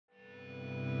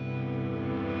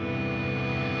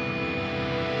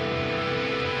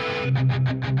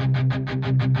Hello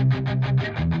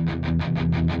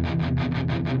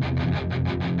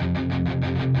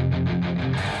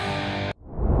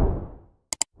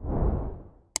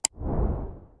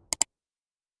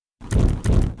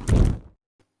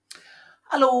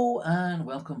and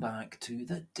welcome back to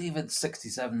the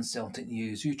David67 Celtic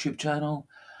News YouTube channel.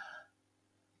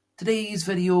 Today's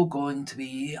video going to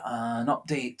be an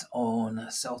update on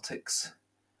Celtic's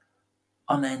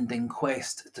unending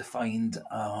quest to find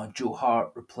a Joe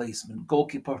Hart replacement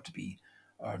goalkeeper to be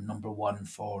our number one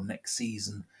for next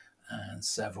season and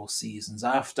several seasons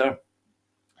after,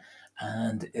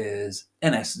 and is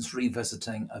in essence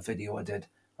revisiting a video I did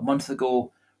a month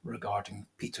ago regarding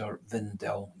Peter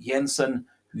Vindahl Jensen,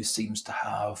 who seems to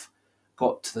have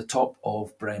got to the top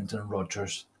of Brendan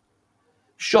Rodgers'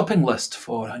 shopping list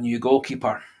for a new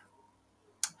goalkeeper.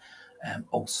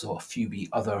 Also a few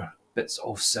other bits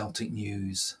of Celtic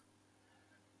news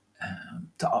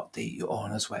to update you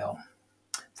on as well.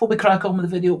 Before we crack on with the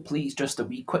video, please just a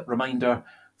wee quick reminder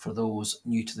for those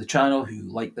new to the channel who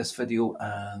like this video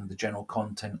and the general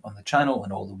content on the channel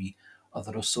and all the wee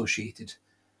other associated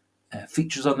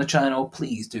features on the channel,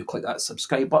 please do click that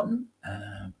subscribe button.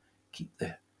 Keep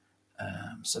the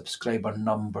subscriber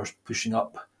numbers pushing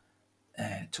up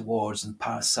towards and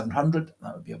past 700.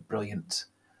 That would be a brilliant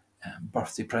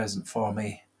birthday present for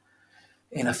me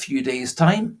in a few days'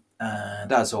 time.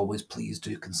 And as always, please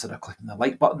do consider clicking the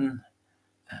like button.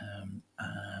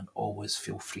 And always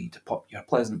feel free to pop your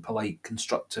pleasant, polite,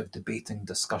 constructive, debating,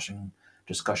 discussion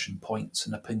points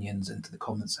and opinions into the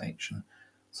comment section,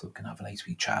 so we can have a nice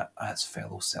wee chat as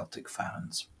fellow Celtic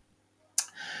fans.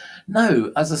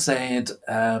 Now, as I said,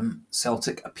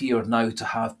 Celtic appear now to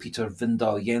have Peter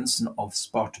Vindahl Jensen of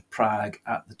Sparta Prague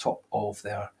at the top of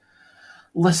their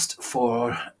list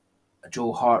for a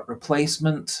Joe Hart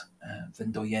replacement.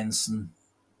 Vindahl Jensen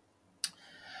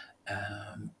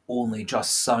only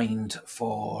just signed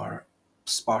for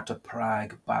Sparta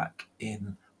Prague back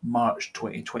in March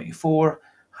 2024,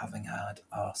 having had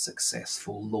a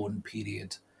successful loan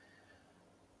period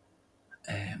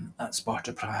at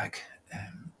Sparta Prague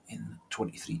in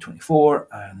 23-24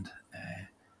 and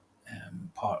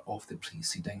part of the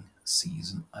preceding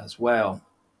season as well.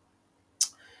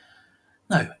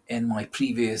 Now, in my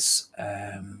previous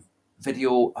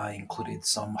video, I included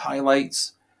some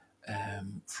highlights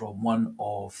from one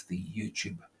of the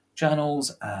YouTube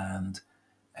channels, and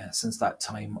since that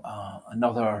time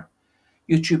another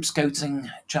YouTube scouting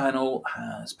channel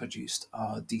has produced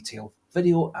a detailed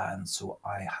video, and so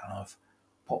I have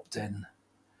popped in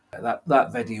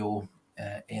that video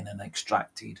in an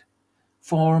extracted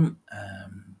form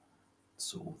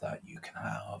so that you can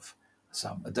have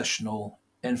some additional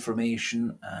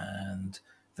information and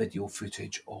video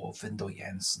footage of Vindahl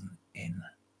Jensen in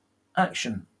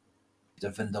action. Peter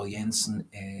Vindahl Jensen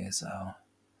is a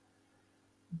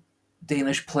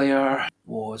Danish player,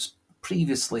 was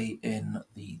previously in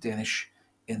the Danish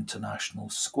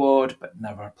international squad but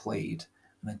never played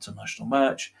an international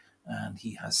match, and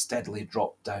he has steadily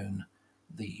dropped down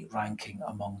the ranking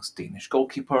amongst Danish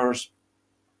goalkeepers,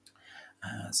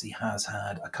 as he has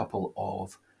had a couple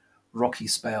of rocky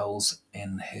spells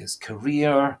in his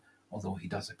career, although he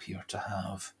does appear to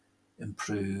have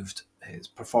improved his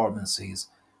performances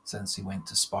since he went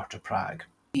to Sparta Prague.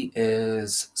 He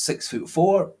is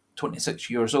 6'4", 26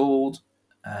 years old,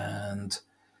 and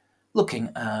looking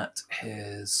at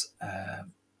his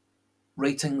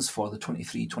ratings for the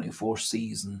 23-24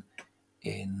 season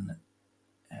in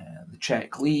the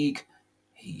Czech League,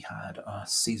 he had a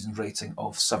season rating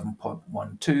of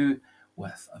 7.12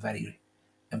 with a very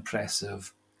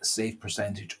impressive save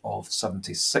percentage of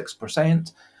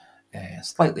 76%,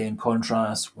 slightly in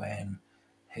contrast when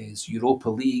his Europa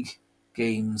League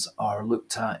games are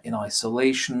looked at in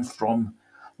isolation from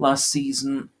last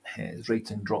season. His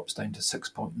rating drops down to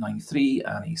 6.93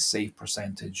 and his save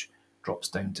percentage drops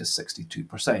down to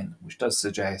 62%, which does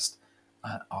suggest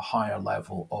at a higher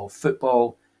level of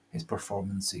football, his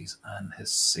performances and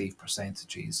his save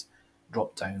percentages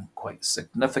drop down quite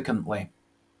significantly.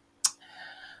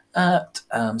 At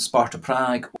Sparta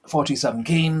Prague, 47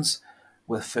 games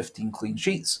with 15 clean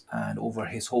sheets, and over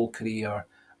his whole career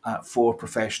at 4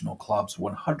 professional clubs,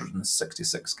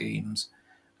 166 games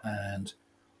and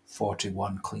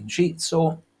 41 clean sheets.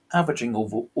 So averaging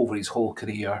over his whole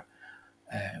career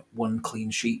 1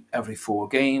 clean sheet every 4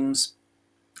 games.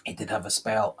 He did have a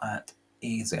spell at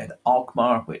AZ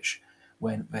Alkmaar, which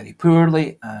went very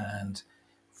poorly, and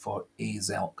for AZ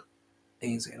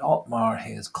Alkmaar,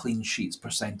 his clean sheets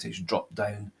percentage dropped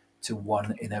down to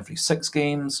 1 in every 6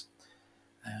 games.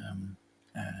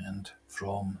 And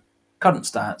from current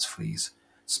stats for his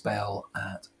spell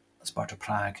at Sparta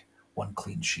Prague, 1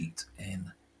 clean sheet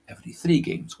in every 3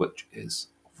 games, which is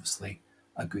obviously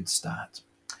a good stat.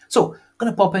 So, I'm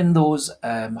going to pop in those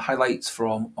highlights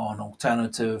from an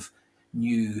alternative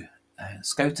new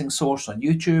scouting source on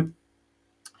YouTube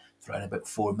for around about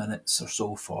 4 minutes or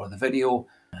so for the video.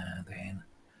 And then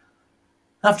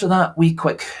after that, we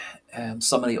quick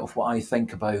summary of what I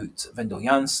think about Vindahl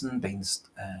Jensen based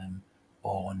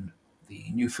on the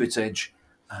new footage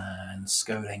and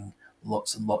scouring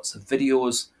lots and lots of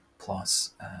videos,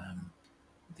 plus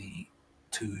the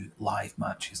 2 live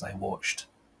matches I watched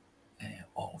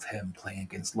of him playing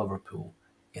against Liverpool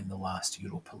in the last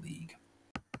Europa League.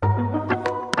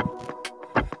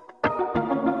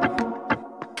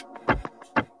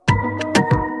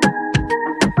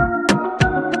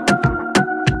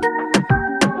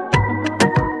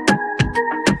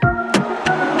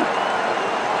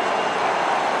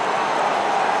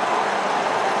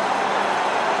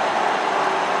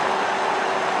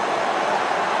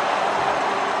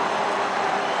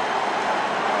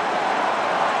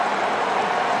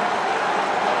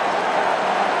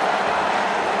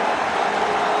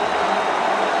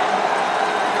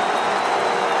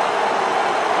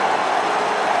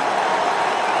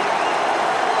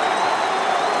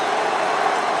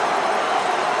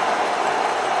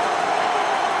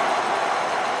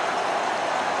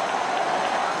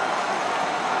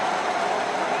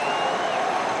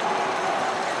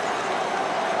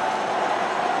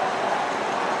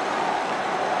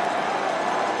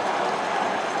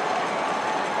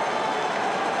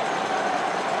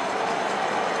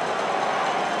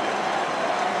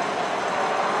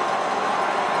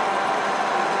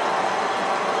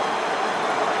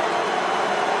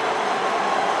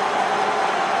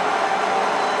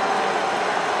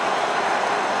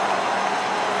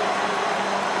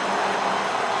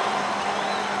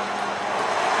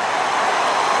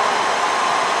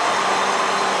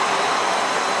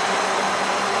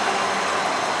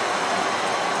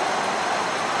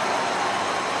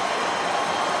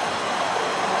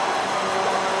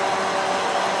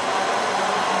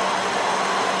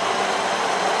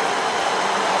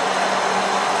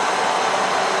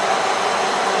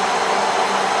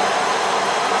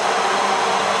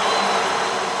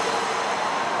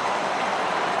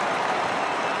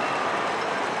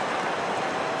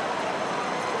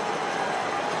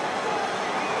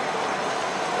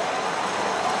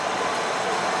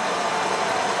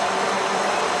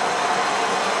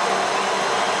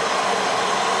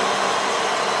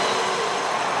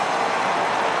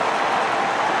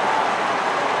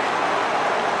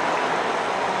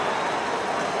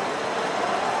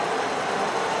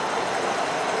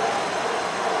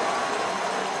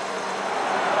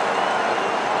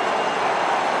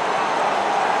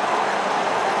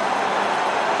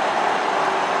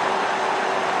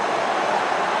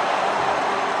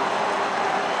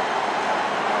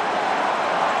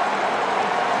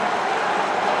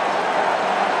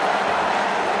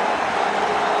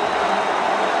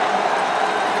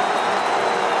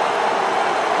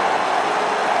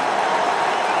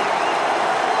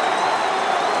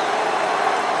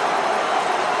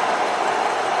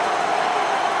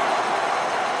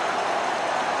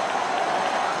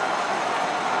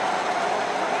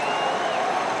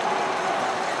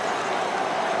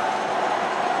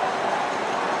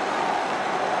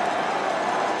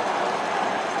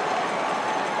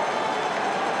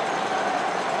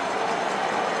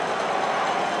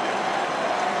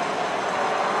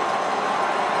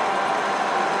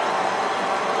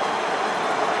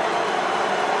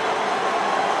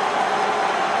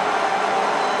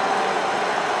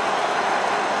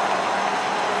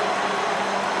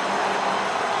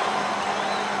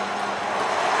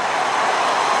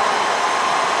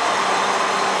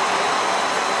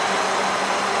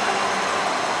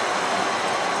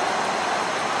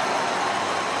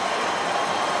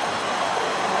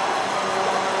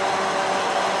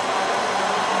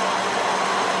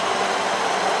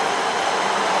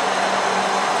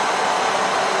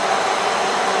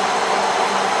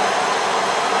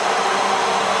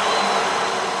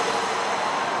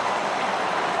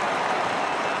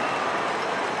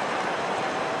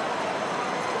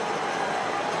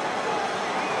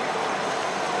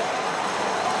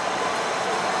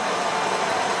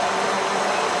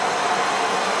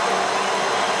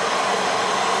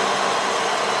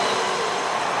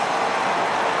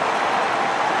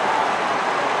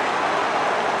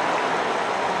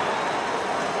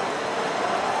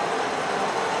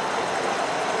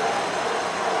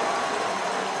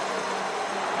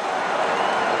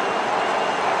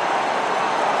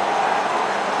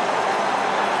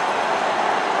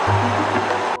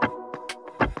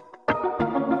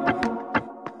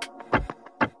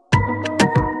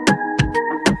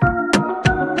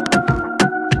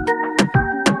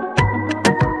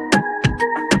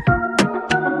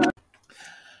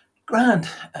 Grand.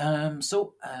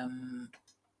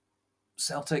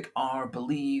 Celtic are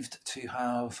believed to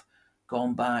have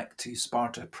gone back to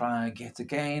Sparta Prague yet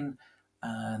again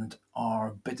and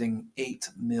are bidding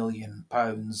 £8 million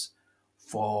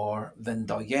for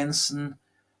Vindahl Jensen.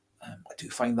 I do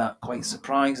find that quite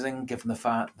surprising, given the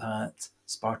fact that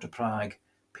Sparta Prague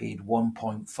paid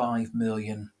 £1.5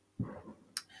 million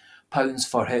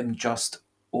for him just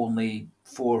only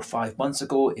 4 or 5 months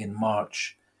ago in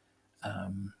March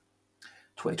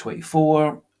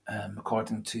 2024,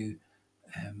 according to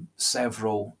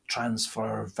several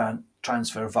transfer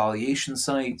valuation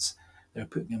sites. They're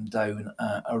putting him down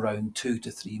at around 2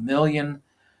 to 3 million.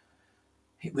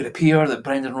 It would appear that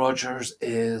Brendan Rodgers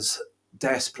is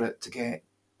desperate to get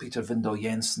Peter Vindahl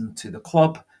Jensen to the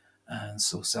club, and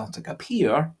so Celtic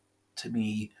appear to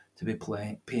me to be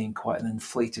paying quite an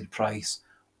inflated price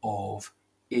of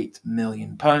 £8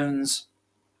 million,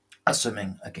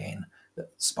 assuming again that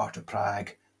Sparta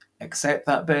Prague accept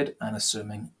that bid, and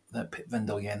assuming that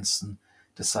Vindahl Jensen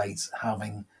decides,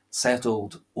 having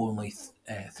settled only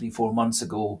 3-4 months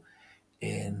ago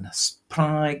in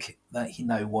Prague, that he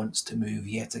now wants to move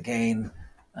yet again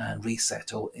and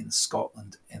resettle in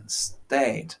Scotland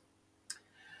instead.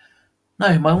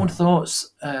 Now, my own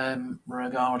thoughts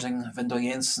regarding Vindahl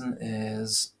Jensen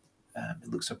is he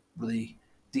looks a really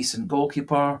decent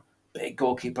goalkeeper, big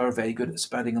goalkeeper, very good at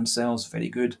spreading himself, very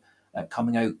good at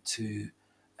coming out to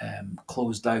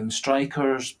close down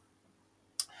strikers.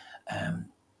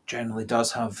 Generally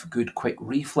does have good quick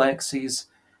reflexes.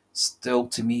 Still,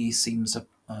 to me, seems a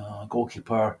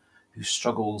goalkeeper who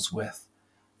struggles with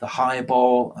the high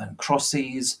ball and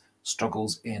crosses,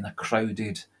 struggles in a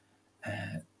crowded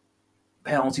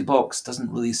penalty box,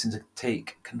 doesn't really seem to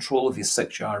take control of his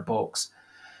 6-yard box.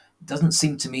 Doesn't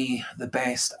seem to me the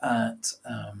best at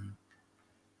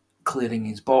clearing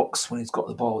his box when he's got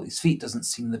the ball at his feet, doesn't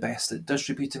seem the best at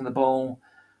distributing the ball.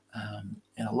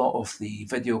 In a lot of the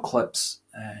video clips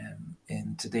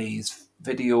in today's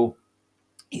video,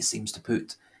 he seems to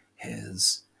put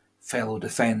his fellow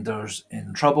defenders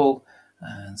in trouble,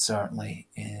 and certainly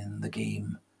in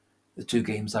the 2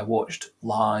 games I watched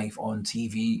live on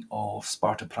TV of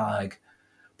Sparta Prague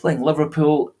playing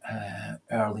Liverpool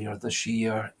earlier this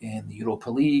year in the Europa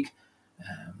League.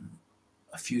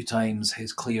 A few times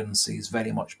his clearances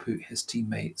very much put his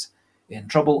teammates in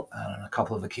trouble, and on a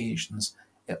couple of occasions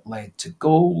it led to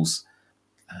goals.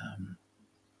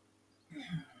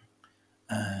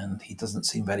 And he doesn't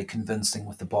seem very convincing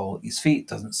with the ball at his feet,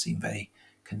 doesn't seem very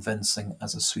convincing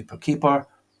as a sweeper keeper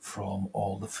from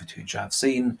all the footage I've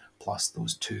seen, plus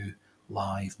those 2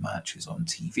 live matches on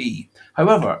TV.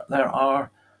 However, there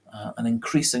are an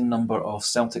increasing number of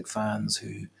Celtic fans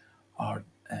who are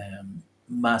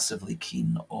massively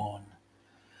keen on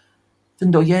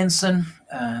Vindahl Jensen,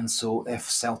 and so if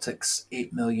Celtic's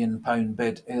 £8 million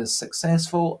bid is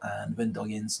successful and Vindahl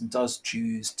Jensen does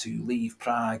choose to leave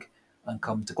Prague and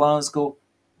come to Glasgow,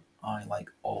 I,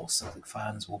 like all Celtic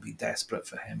fans, will be desperate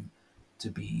for him to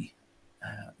be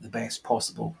the best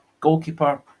possible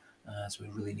goalkeeper, as we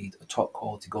really need a top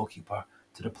quality goalkeeper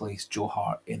to replace Joe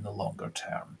Hart in the longer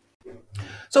term.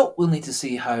 So we'll need to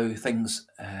see how things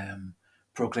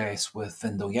progress with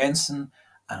Vindahl Jensen.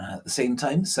 At the same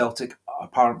time, Celtic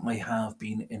apparently have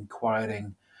been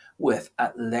inquiring with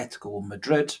Atletico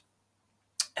Madrid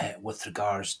with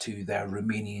regards to their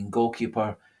Romanian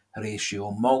goalkeeper,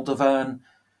 Horatio Moldovan.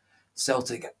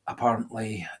 Celtic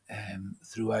apparently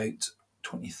throughout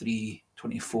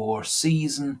 23-24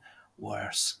 season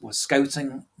was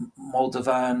scouting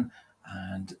Moldovan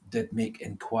and did make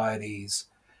inquiries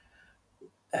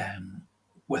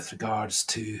with regards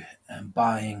to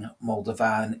buying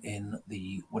Moldovan in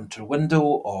the winter window,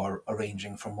 or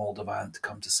arranging for Moldovan to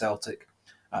come to Celtic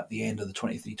at the end of the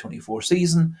 23-24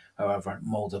 season. However,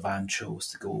 Moldovan chose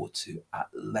to go to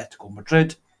Atletico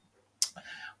Madrid,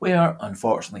 where,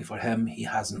 unfortunately for him, he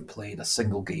hasn't played a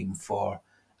single game for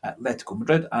Atletico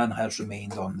Madrid and has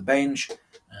remained on the bench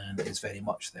and is very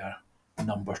much their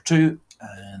number 2,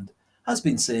 and has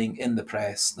been saying in the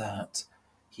press that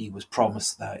he was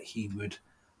promised that he would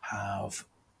have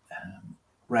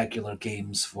regular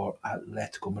games for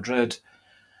Atletico Madrid,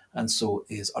 and so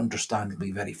is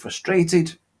understandably very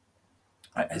frustrated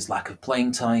at his lack of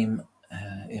playing time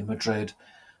in Madrid,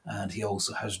 and he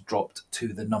also has dropped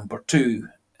to the number 2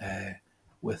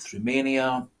 with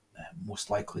Romania, most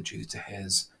likely due to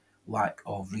his lack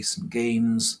of recent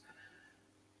games,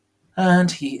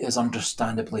 and he is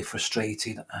understandably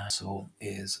frustrated, and so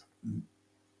is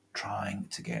trying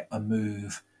to get a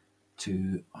move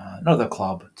to another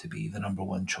club to be the number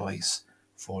 1 choice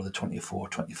for the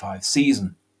 24-25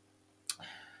 season.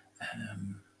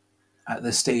 At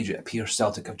this stage, it appears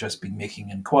Celtic have just been making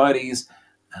inquiries,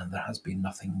 and there has been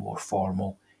nothing more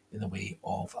formal in the way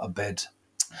of a bid.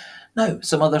 Now,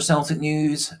 some other Celtic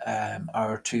news.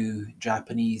 Our two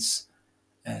Japanese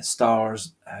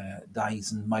stars,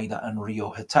 Daisen Maeda and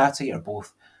Rio Hatate, are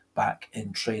both back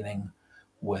in training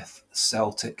with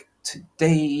Celtic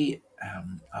today.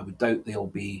 I would doubt they'll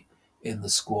be in the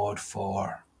squad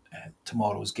for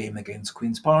tomorrow's game against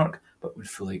Queen's Park, but would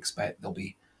fully expect they'll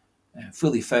be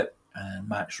fully fit and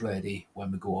match ready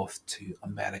when we go off to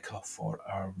America for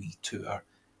our wee tour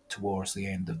towards the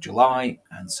end of July,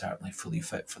 and certainly fully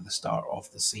fit for the start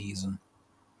of the season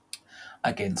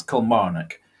against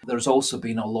Kilmarnock. There's also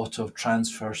been a lot of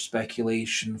transfer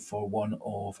speculation for one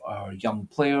of our young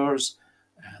players.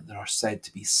 There are said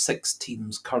to be 6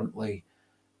 teams currently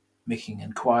making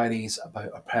inquiries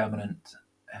about a permanent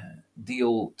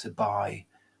deal to buy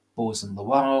Bosun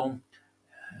Lawal.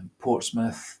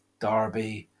 Portsmouth,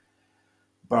 Derby,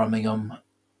 Birmingham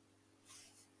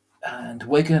and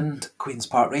Wigan, Queen's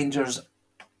Park Rangers,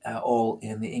 all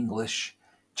in the English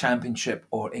Championship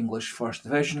or English First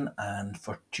Division, and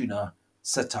Fortuna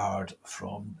Sittard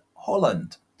from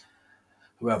Holland.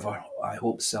 However, I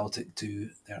hope Celtic do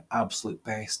their absolute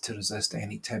best to resist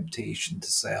any temptation to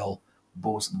sell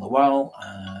Bosun Lawal,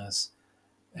 as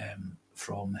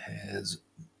from his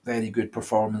very good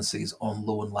performances on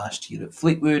loan last year at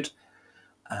Fleetwood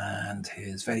and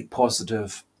his very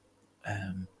positive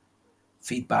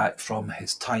feedback from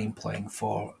his time playing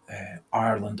for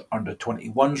Ireland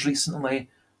under-21s recently,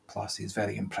 plus his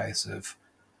very impressive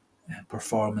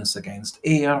performance against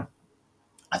Ayr.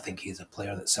 I think he's a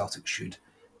player that Celtic should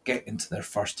get into their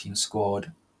first team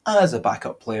squad as a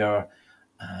backup player,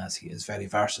 as he is very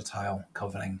versatile,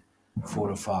 covering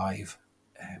 4 or 5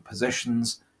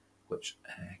 positions, which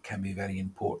can be very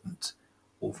important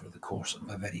over the course of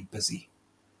a very busy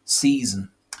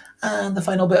season. And the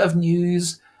final bit of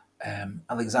news,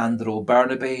 Alexandro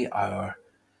Bernabei, our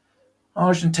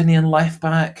Argentinian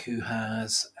left-back who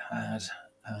has had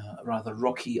a rather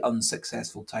rocky,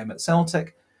 unsuccessful time at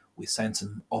Celtic. We sent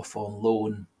him off on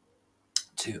loan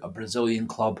to a Brazilian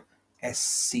club,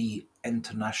 SC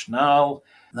Internacional.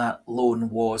 That loan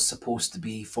was supposed to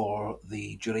be for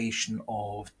the duration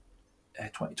of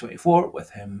 2024, with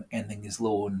him ending his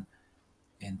loan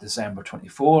in December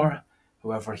 24.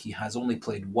 However, he has only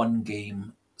played 1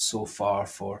 game so far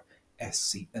for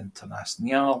SC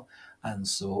Internacional, and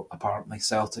so apparently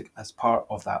Celtic, as part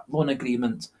of that loan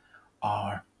agreement,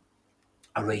 are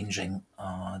arranging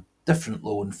a different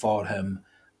loan for him,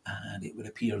 and it would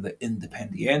appear that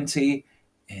Independiente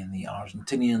in the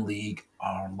Argentinian league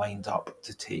are lined up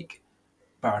to take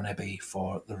Bernabei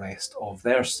for the rest of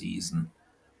their season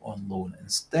on loan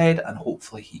instead, and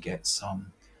hopefully he gets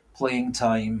some playing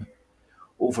time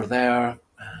over there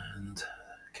and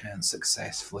can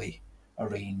successfully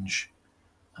arrange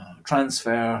a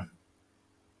transfer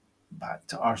back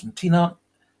to Argentina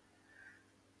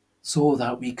so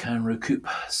that we can recoup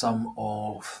some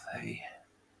of the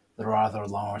rather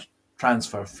large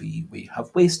transfer fee we have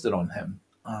wasted on him.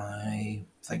 I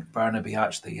think Bernabei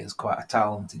actually is quite a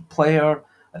talented player.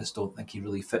 I just don't think he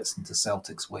really fits into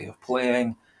Celtic's way of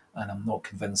playing, and I'm not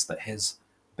convinced that his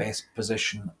best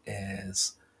position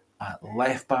is at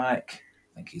left back.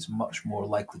 I think he's much more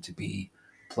likely to be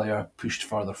a player pushed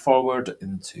further forward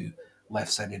into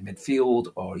left-sided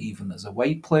midfield or even as a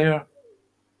wide player,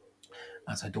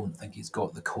 as I don't think he's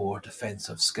got the core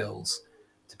defensive skills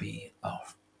to be a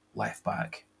left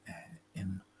back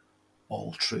in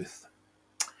all truth.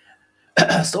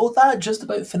 So that just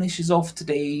about finishes off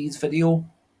today's video.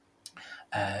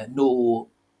 No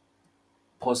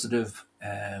positive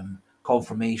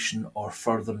confirmation or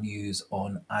further news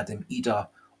on Adam Ida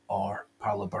or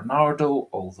Paolo Bernardo,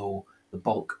 although the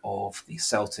bulk of the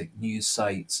Celtic news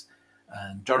sites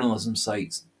and journalism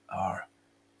sites are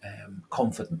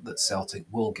confident that Celtic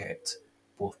will get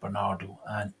both Bernardo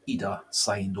and Ida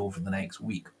signed over the next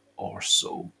week or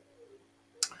so.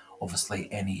 Obviously,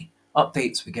 any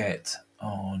updates we get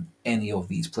on any of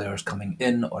these players coming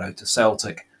in or out of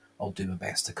Celtic, I'll do my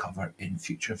best to cover in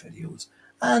future videos.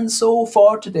 And so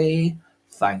for today,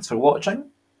 thanks for watching.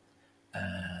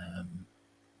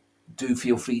 Do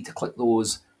feel free to click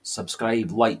those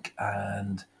subscribe, like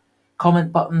and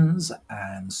comment buttons.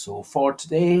 And so for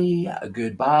today,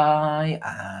 goodbye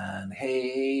and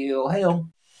hail, hail.